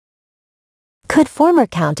Could former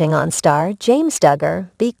Counting On star James Duggar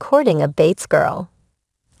be courting a Bates girl?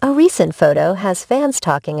 A recent photo has fans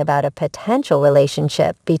talking about a potential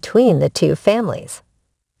relationship between the two families.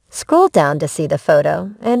 Scroll down to see the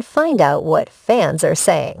photo and find out what fans are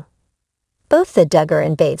saying. Both the Duggar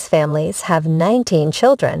and Bates families have 19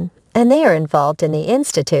 children, and they are involved in the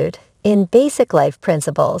Institute in Basic Life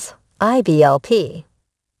Principles, IBLP.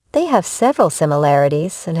 They have several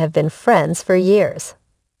similarities and have been friends for years.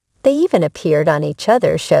 They even appeared on each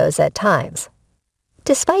other's shows at times.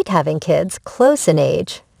 Despite having kids close in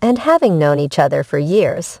age and having known each other for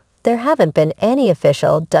years, there haven't been any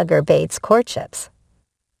official Duggar-Bates courtships.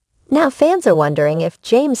 Now fans are wondering if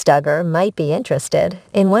James Duggar might be interested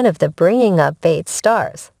in one of the Bringing Up Bates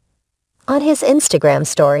stars. On his Instagram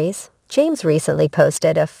stories, James recently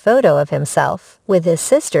posted a photo of himself with his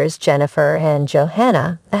sisters Jennifer and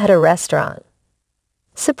Johanna at a restaurant.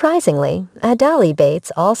 Surprisingly, Adali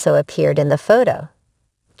Bates also appeared in the photo.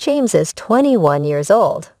 James is 21 years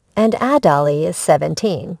old, and Adali is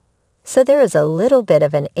 17, so there is a little bit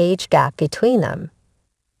of an age gap between them.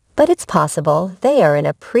 But it's possible they are in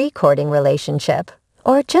a pre-courting relationship,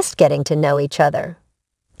 or just getting to know each other.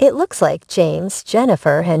 It looks like James,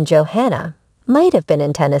 Jennifer, and Johanna might have been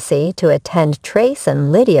in Tennessee to attend Trace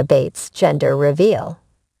and Lydia Bates' gender reveal.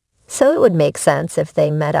 So it would make sense if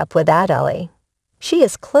they met up with Adali. She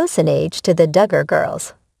is close in age to the Duggar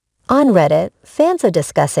girls. On Reddit, fans are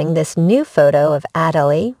discussing this new photo of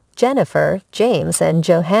Adali, Jennifer, James, and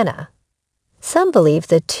Johanna. Some believe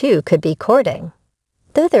the two could be courting.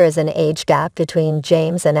 Though there is an age gap between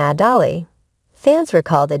James and Adali, fans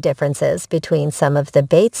recall the differences between some of the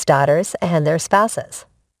Bates daughters and their spouses.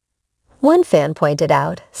 One fan pointed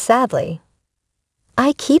out, sadly,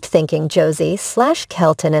 "I keep thinking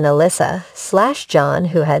Josie/Kelton and Alyssa/John,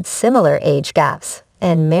 who had similar age gaps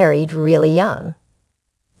and married really young."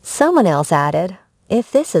 Someone else added,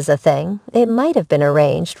 "If this is a thing, it might have been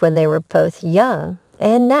arranged when they were both young,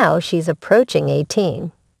 and now she's approaching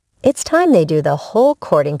 18. It's time they do the whole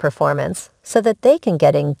courting performance so that they can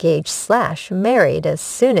get engaged/married as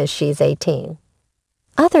soon as she's 18.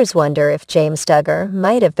 Others wonder if James Duggar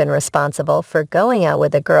might have been responsible for going out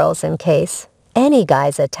with the girls in case any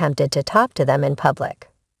guys attempted to talk to them in public.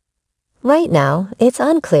 Right now, it's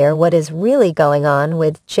unclear what is really going on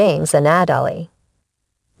with James and Adali.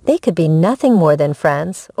 They could be nothing more than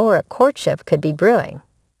friends, or a courtship could be brewing.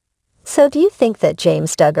 So do you think that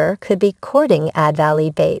James Duggar could be courting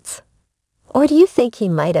Adali Bates? Or do you think he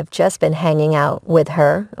might have just been hanging out with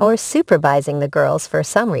her or supervising the girls for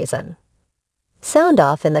some reason? Sound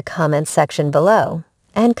off in the comments section below,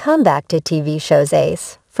 and come back to TV Show's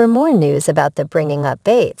Ace for more news about the Bringing Up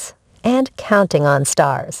Bates and Counting On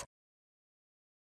stars.